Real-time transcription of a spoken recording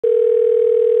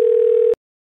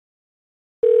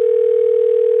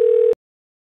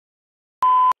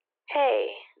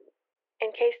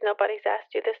in case nobody's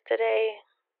asked you this today,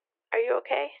 are you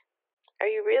okay?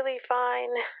 Are you really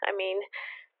fine? I mean,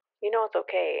 you know it's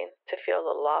okay to feel a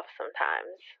little off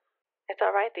sometimes. It's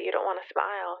all right that you don't want to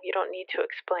smile. You don't need to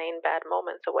explain bad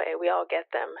moments away. We all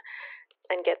get them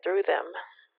and get through them.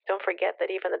 Don't forget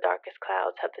that even the darkest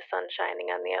clouds have the sun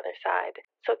shining on the other side.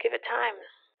 So give it time,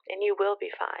 and you will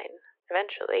be fine.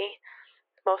 Eventually,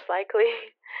 most likely,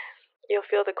 you'll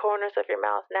feel the corners of your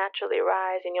mouth naturally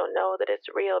rise, and you'll know that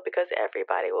it's real because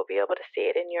everybody will be able to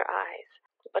see it in your eyes.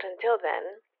 But until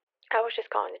then, I was just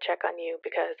calling to check on you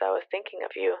because I was thinking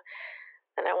of you,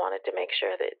 and I wanted to make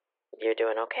sure that you're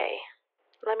doing okay.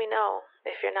 Let me know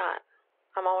if you're not.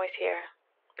 I'm always here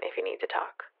if you need to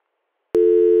talk.